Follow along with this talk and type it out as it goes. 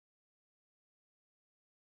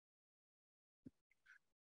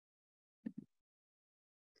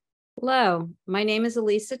Hello, my name is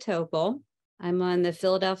Elisa Topol. I'm on the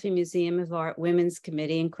Philadelphia Museum of Art Women's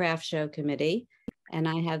Committee and Craft Show Committee, and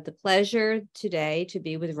I have the pleasure today to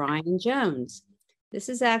be with Ryan Jones. This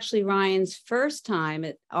is actually Ryan's first time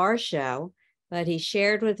at our show, but he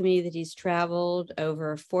shared with me that he's traveled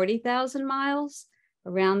over 40,000 miles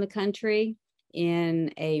around the country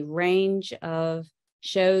in a range of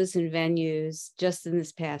shows and venues just in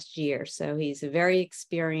this past year. So he's a very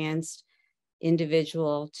experienced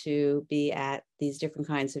individual to be at these different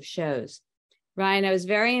kinds of shows. Ryan, I was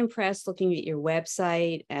very impressed looking at your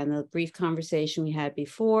website and the brief conversation we had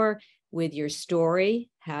before with your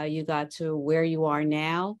story, how you got to where you are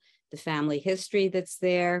now, the family history that's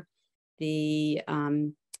there, the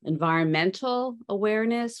environmental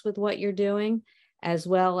awareness with what you're doing, as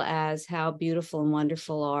well as how beautiful and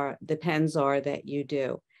wonderful the pens are that you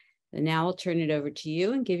do. And now I'll turn it over to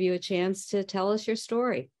you and give you a chance to tell us your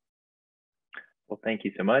story. Well, thank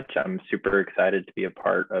you so much. I'm super excited to be a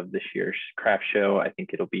part of this year's craft show. I think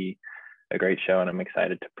it'll be a great show, and I'm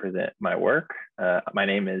excited to present my work. My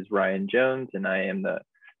name is Ryan Jones, and I am the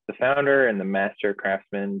founder and the master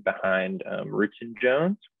craftsman behind Roots and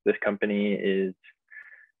Jones. This company is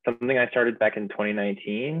something I started back in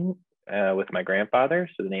 2019 with my grandfather.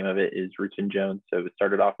 So the name of it is Roots and Jones. So it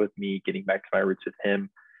started off with me getting back to my roots with him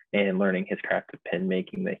and learning his craft of pen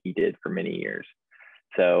making that he did for many years.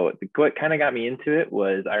 So what kind of got me into it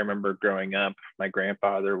was I remember growing up, my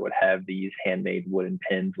grandfather would have these handmade wooden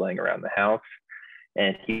pens laying around the house.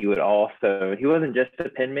 And he wasn't just a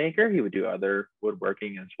pen maker, he would do other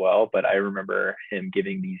woodworking as well. But I remember him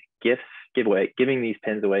giving these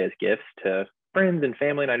pens away as gifts to friends and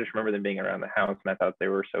family. And I just remember them being around the house, and I thought they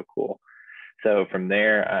were so cool. So from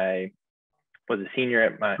there, I was a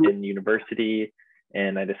senior in university,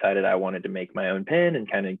 and I decided I wanted to make my own pen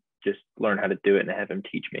and kind of just learn how to do it and have him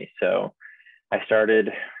teach me. So I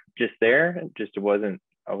started just there. I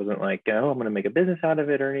wasn't like, oh, I'm going to make a business out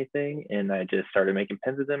of it or anything. And I just started making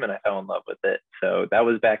pens with him, and I fell in love with it. So that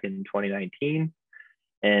was back in 2019.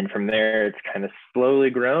 And from there, it's kind of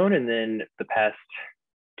slowly grown. And then the past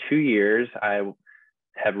 2 years, I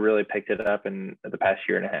have really picked it up. And the past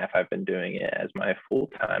year and a half, I've been doing it as my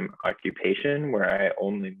full-time occupation, where I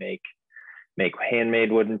only make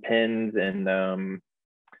handmade wooden pens and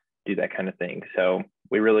do that kind of thing. So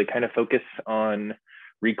we really kind of focus on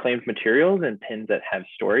reclaimed materials and pens that have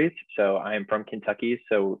stories. So I am from Kentucky,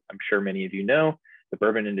 so I'm sure many of you know the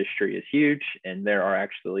bourbon industry is huge, and there are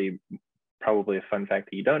actually, probably a fun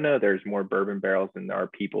fact that you don't know, there's more bourbon barrels than there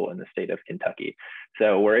are people in the state of Kentucky.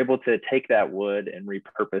 So we're able to take that wood and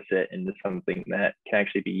repurpose it into something that can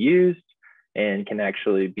actually be used and can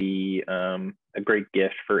actually be a great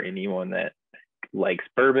gift for anyone that likes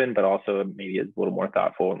bourbon, but also maybe is a little more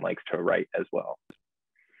thoughtful and likes to write as well.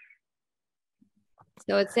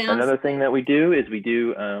 So it sounds another thing that we do is we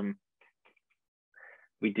do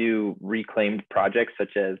reclaimed projects,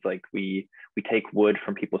 such as like we take wood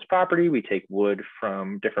from people's property, we take wood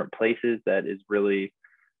from different places that is really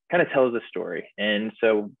kind of tells a story. And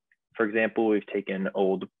so, for example, we've taken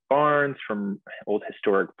old barns from old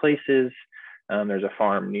historic places. There's a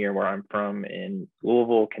farm near where I'm from in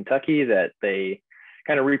Louisville, Kentucky, that they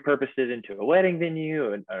kind of repurposed it into a wedding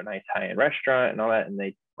venue, a nice high-end restaurant and all that. And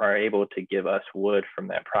they are able to give us wood from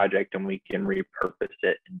that project, and we can repurpose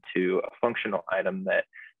it into a functional item that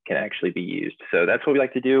can actually be used. So that's what we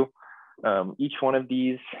like to do. Each one of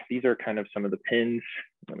these are kind of some of the pins.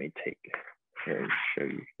 Let me take here and show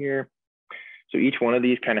you here. So each one of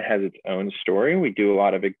these kind of has its own story. We do a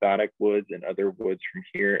lot of exotic woods and other woods from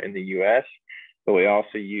here in the US, but we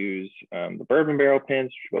also use the bourbon barrel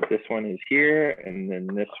pins, what this one is here. And then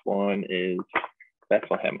this one is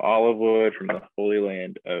Bethlehem olive wood from the Holy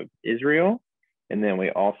Land of Israel. And then we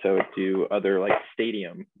also do other like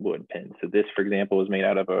stadium wood pins. So this, for example, is made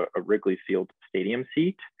out of a Wrigley Field stadium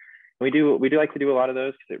seat. We do like to do a lot of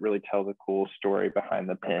those because it really tells a cool story behind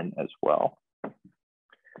the pin as well.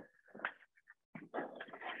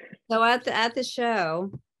 So at the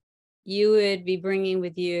show, you would be bringing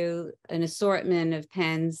with you an assortment of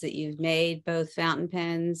pens that you've made, both fountain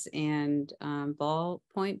pens and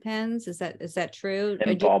ballpoint pens. Is that true?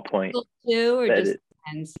 And ballpoint too, or just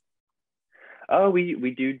pens? Oh,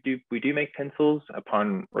 we do make pencils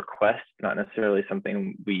upon request. Not necessarily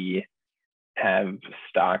something we have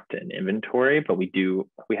stocked in inventory, but we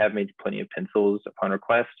have made plenty of pencils upon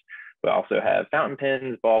request. We also have fountain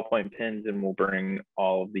pens, ballpoint pens, and we'll bring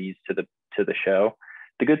all of these to the show.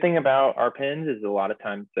 The good thing about our pens is a lot of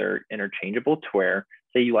times they're interchangeable, to where,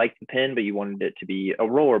 say you like the pen, but you wanted it to be a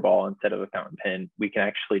roller ball instead of a fountain pen, we can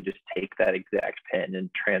actually just take that exact pen and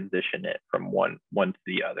transition it from one to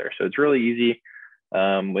the other. So it's really easy.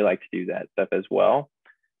 We like to do that stuff as well.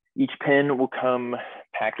 Each pin will come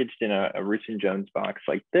packaged in a Roots and Jones box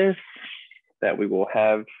like this that we will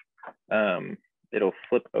have. It'll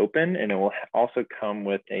flip open, and it will also come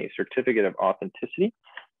with a certificate of authenticity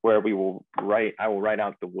where I will write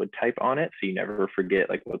out the wood type on it, so you never forget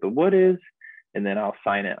like what the wood is. And then I'll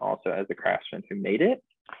sign it also as the craftsman who made it.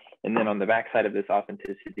 And then on the back side of this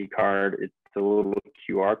authenticity card, it's a little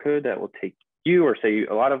QR code that will take you, or say,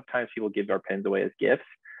 a lot of times people give our pens away as gifts.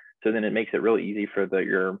 So then it makes it really easy for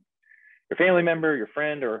your family member, your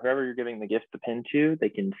friend, or whoever you're giving the gift the pen to. They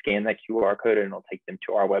can scan that QR code and it'll take them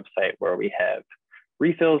to our website where we have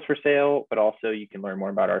refills for sale, but also you can learn more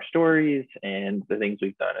about our stories and the things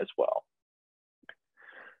we've done as well.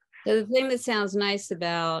 So the thing that sounds nice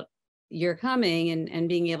about your coming and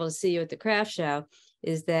being able to see you at the craft show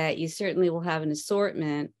is that you certainly will have an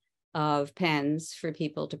assortment of pens for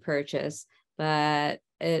people to purchase, but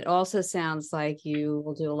it also sounds like you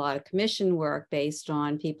will do a lot of commission work based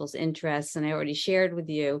on people's interests. And I already shared with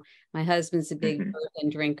you, my husband's a big bourbon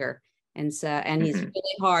drinker. And he's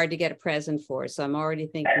really hard to get a present for. So I'm already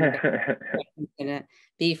thinking about it's gonna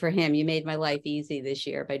be for him. You made my life easy this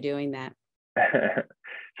year by doing that.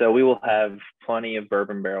 So we will have plenty of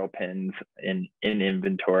bourbon barrel pens in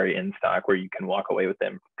inventory in stock where you can walk away with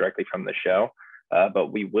them directly from the show. But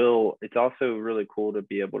it's also really cool to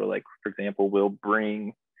be able to, like, for example, we'll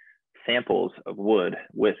bring samples of wood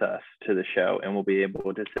with us to the show, and we'll be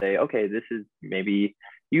able to say, okay, this is, maybe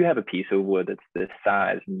you have a piece of wood that's this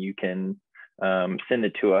size, and you can send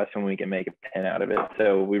it to us and we can make a pen out of it.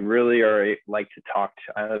 So we really I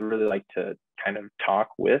really like to kind of talk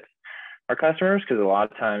with our customers, because a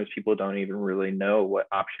lot of times people don't even really know what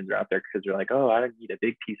options are out there, because they're like, oh, I don't need a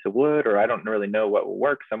big piece of wood, or I don't really know what will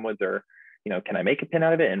work. Some woods are, can I make a pen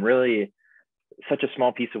out of it? And really, such a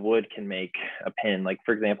small piece of wood can make a pen. Like,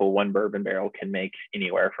 for example, one bourbon barrel can make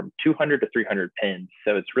anywhere from 200 to 300 pens.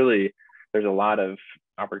 So it's really, there's a lot of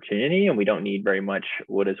opportunity, and we don't need very much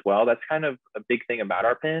wood as well. That's kind of a big thing about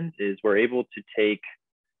our pens, is we're able to take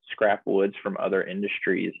scrap woods from other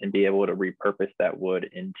industries and be able to repurpose that wood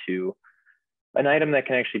into an item that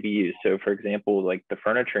can actually be used. So for example, like the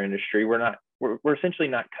furniture industry, we're essentially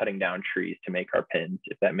not cutting down trees to make our pens,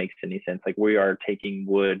 if that makes any sense. Like, we are taking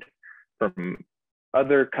wood from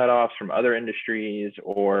other cutoffs from other industries,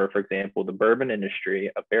 or for example, the bourbon industry,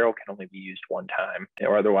 a barrel can only be used one time,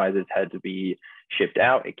 or otherwise it's had to be shipped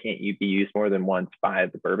out. It can't be used more than once by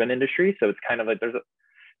the bourbon industry. So it's kind of like it's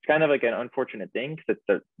kind of like an unfortunate thing, because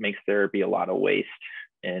it makes there be a lot of waste,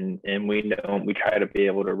 and we try to be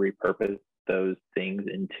able to repurpose those things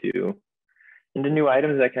into new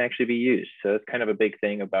items that can actually be used. So it's kind of a big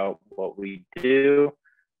thing about what we do.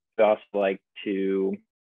 We also like to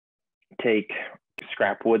take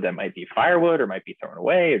scrap wood that might be firewood or might be thrown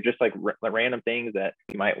away, or just like random things that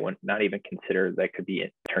you might not even consider that could be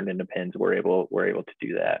turned into pens. We're able to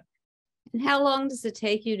do that. And how long does it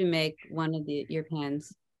take you to make one of your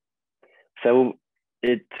pens? So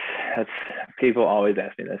people always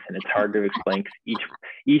ask me this, and it's hard to explain.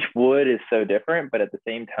 Each wood is so different, but at the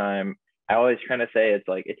same time, I always kind of say it's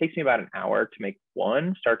like, it takes me about an hour to make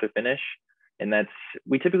one start to finish. And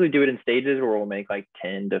we typically do it in stages where we'll make like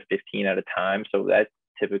 10 to 15 at a time. So that's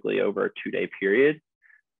typically over a 2-day period.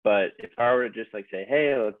 But if I were to just like say,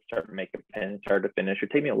 hey, let's start making a pen start to finish, it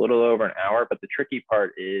would take me a little over an hour. But the tricky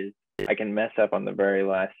part is I can mess up on the very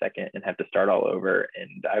last second and have to start all over.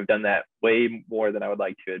 And I've done that way more than I would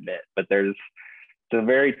like to admit. But it's a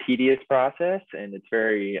very tedious process, and it's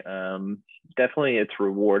very, definitely it's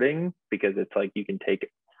rewarding, because it's like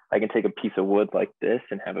I can take a piece of wood like this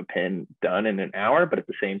and have a pen done in an hour, but at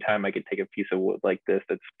the same time, I could take a piece of wood like this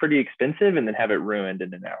that's pretty expensive and then have it ruined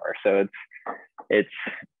in an hour. So it's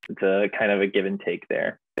a kind of a give and take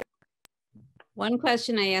there. One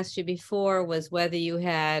question I asked you before was whether you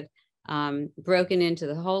had broken into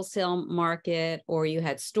the wholesale market, or you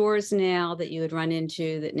had stores now that you had run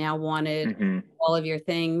into that now wanted all of your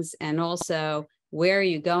things, and also where are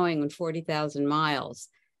you going in 40,000 miles?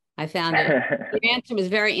 I found it. Your answer was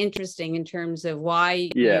very interesting in terms of why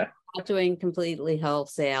you're not doing completely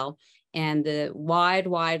wholesale, and the wide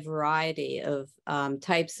variety of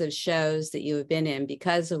types of shows that you have been in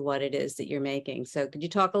because of what it is that you're making. So could you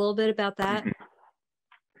talk a little bit about that?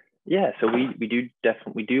 Yeah, so we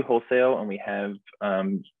do wholesale, and we have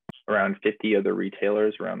around 50 other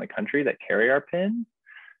retailers around the country that carry our pins.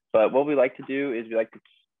 But what we like to do is we like to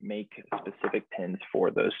make specific pins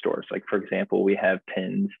for those stores. Like, for example, we have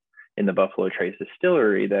pins in the Buffalo Trace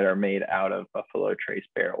distillery that are made out of Buffalo Trace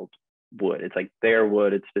barreled wood. It's like their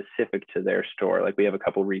wood, it's specific to their store. Like, we have a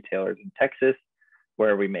couple retailers in Texas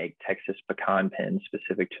where we make Texas pecan pins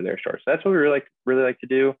specific to their store. So that's what we really like to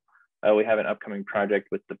do. We have an upcoming project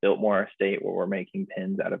with the Biltmore Estate where we're making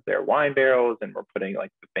pins out of their wine barrels, and we're putting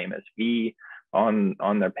like the famous V on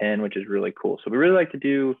their pin, which is really cool. So we really like to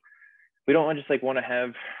do, we don't just like want to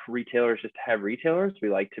have retailers just to have retailers. We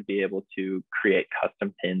like to be able to create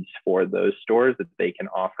custom pins for those stores that they can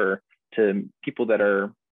offer to people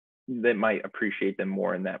that might appreciate them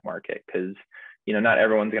more in that market. Because, you know, not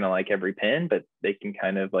everyone's going to like every pin, but they can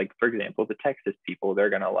kind of like, for example, the Texas people, they're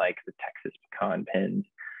going to like the Texas pecan pins,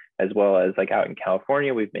 as well as like out in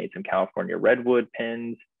California, we've made some California redwood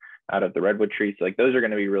pins out of the redwood trees. So like those are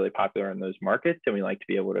going to be really popular in those markets. And we like to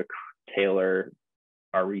be able to tailor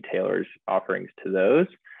our retailers offerings to those.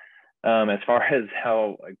 As far as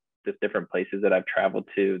how like the different places that I've traveled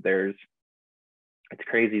to, it's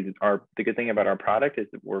crazy. The good thing about our product is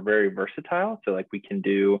that we're very versatile. So like we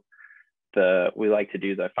like to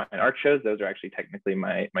do the fine art shows. Those are actually technically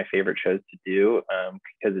my favorite shows to do,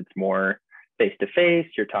 because it's more face to face.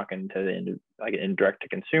 You're talking to direct to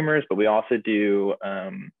consumers, but we also do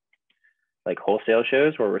like wholesale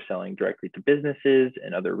shows where we're selling directly to businesses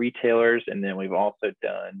and other retailers. And then we've also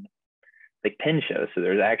done like pin shows. So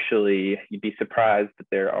there's actually, you'd be surprised that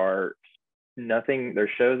there's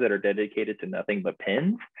shows that are dedicated to nothing but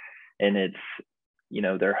pins. And it's, you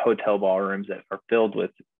know, they're hotel ballrooms that are filled with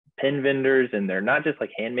pin vendors, and they're not just like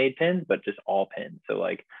handmade pins, but just all pins. So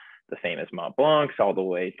like the famous Mont Blancs all the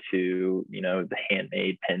way to, you know, the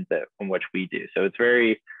handmade pins from which we do. So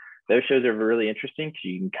those shows are really interesting because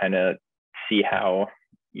you can kind of see how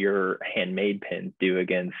your handmade pins do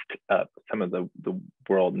against some of the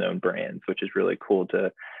world known brands, which is really cool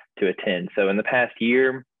to attend. So in the past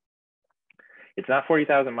year, it's not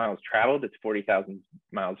 40,000 miles traveled, it's 40,000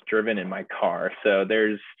 miles driven in my car. So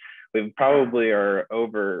we probably are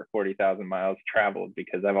over 40,000 miles traveled,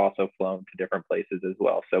 because I've also flown to different places as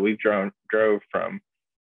well. So we've drove from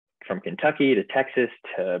Kentucky to Texas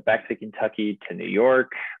to back to Kentucky to New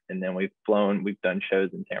York. And then we've done shows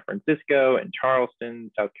in San Francisco and Charleston,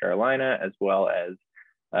 South Carolina, as well as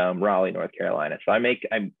Raleigh, North Carolina. So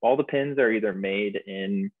all the pins are either made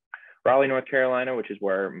in Raleigh, North Carolina, which is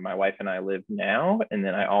where my wife and I live now. And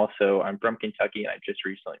then I'm from Kentucky, and I just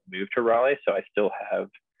recently moved to Raleigh. So I still have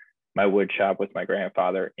my wood shop with my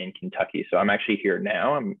grandfather in Kentucky. So I'm actually here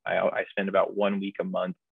now. I spend about 1 week a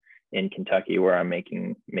month in Kentucky where I'm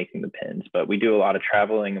making the pins. But we do a lot of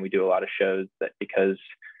traveling, and we do a lot of shows because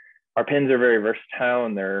our pins are very versatile,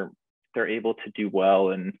 and they're able to do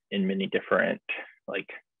well in many different like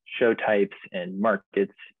show types and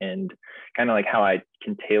markets. And kind of like how I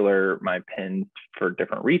can tailor my pins for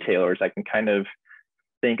different retailers, I can kind of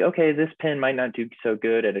think, okay, this pin might not do so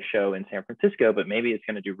good at a show in San Francisco, but maybe it's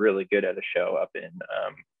going to do really good at a show up in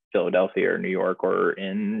Philadelphia or New York or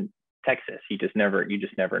in Texas. You just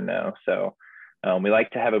never know. So we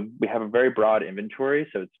have a very broad inventory,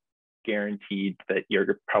 so it's guaranteed that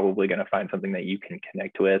you're probably going to find something that you can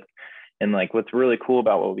connect with. And like what's really cool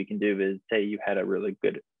about what we can do is, say you had a really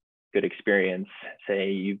good experience,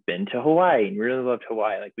 say you've been to Hawaii and you really loved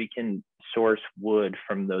Hawaii, like we can source wood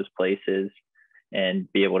from those places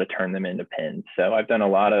and be able to turn them into pins. So I've done a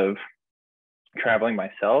lot of traveling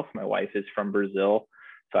myself. My wife is from Brazil,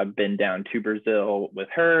 so I've been down to Brazil with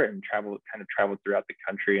her and traveled throughout the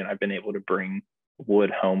country. And I've been able to bring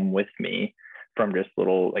wood home with me from just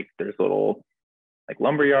there's little like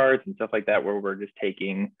lumber yards and stuff like that, where we're just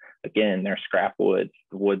taking, again, their scrap woods,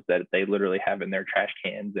 the woods that they literally have in their trash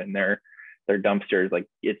cans and their dumpsters. Like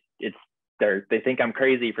they think I'm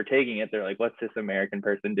crazy for taking it. They're like, what's this American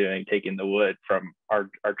person doing taking the wood from our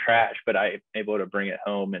trash? But I'm able to bring it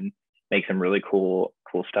home and make some really cool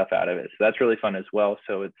stuff out of it. So that's really fun as well.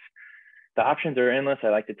 So the options are endless. I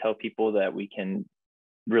like to tell people that we can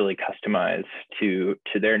really customize to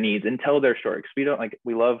their needs and tell their story.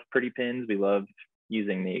 We love pretty pins. We love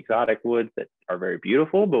using the exotic woods that are very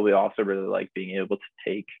beautiful, but we also really like being able to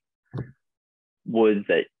take woods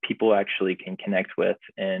that people actually can connect with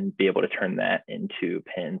and be able to turn that into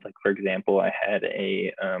pins. Like, for example, I had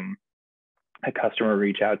a customer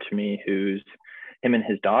reach out to me him and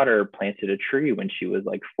his daughter planted a tree when she was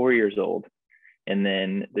like 4 years old. And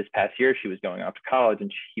then this past year, she was going off to college,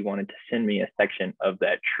 and he wanted to send me a section of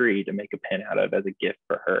that tree to make a pin out of as a gift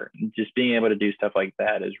for her. And just being able to do stuff like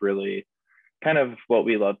that is really kind of what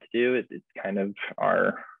we love to do. It's kind of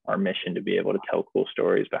our mission to be able to tell cool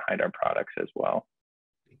stories behind our products as well.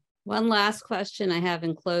 One last question I have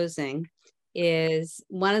in closing is,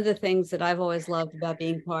 one of the things that I've always loved about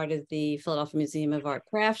being part of the Philadelphia Museum of Art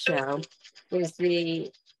Craft Show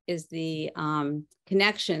is the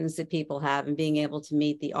connections that people have and being able to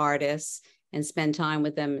meet the artists and spend time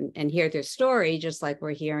with them and hear their story, just like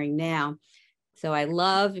we're hearing now. So I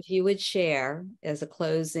love if you would share as a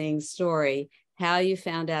closing story how you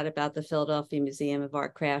found out about the Philadelphia Museum of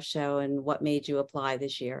Art Craft Show and what made you apply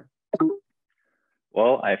this year.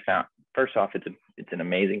 Well, first off, it's an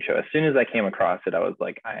amazing show. As soon as I came across it, I was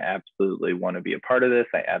like, I absolutely want to be a part of this.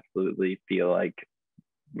 I absolutely feel like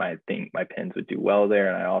my pins would do well there.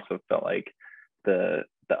 And I also felt like the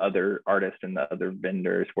other artists and the other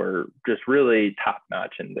vendors were just really top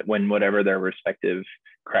notch. And when whatever their respective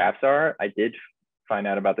crafts are, I did find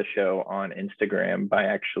out about the show on Instagram by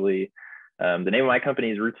actually, the name of my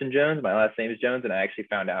company is Roots and Jones. My last name is Jones. And I actually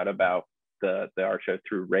found out about the art show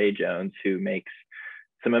through Ray Jones, who makes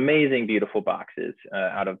some amazing, beautiful boxes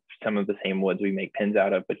out of some of the same woods we make pins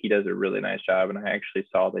out of, but he does a really nice job. And I actually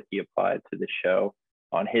saw that he applied to the show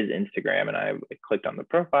on his Instagram, and I clicked on the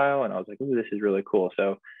profile and I was like, ooh, this is really cool.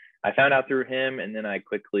 So I found out through him, and then I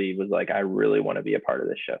quickly was like, I really want to be a part of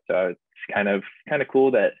this show. So it's kind of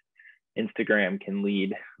cool that Instagram can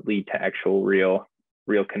lead to actual real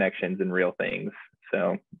connections and real things.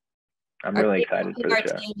 So I'm really excited for the show.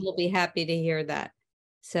 Our team will be happy to hear that.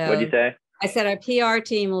 So what'd you say? I said our PR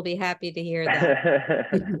team will be happy to hear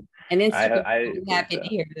that. And Instagram will be happy to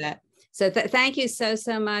hear that. So thank you so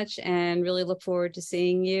much, and really look forward to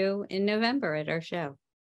seeing you in November at our show.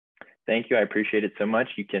 Thank you. I appreciate it so much.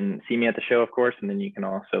 You can see me at the show, of course, and then you can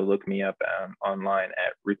also look me up online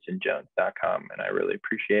at rootsandjones.com. And I really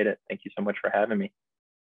appreciate it. Thank you so much for having me.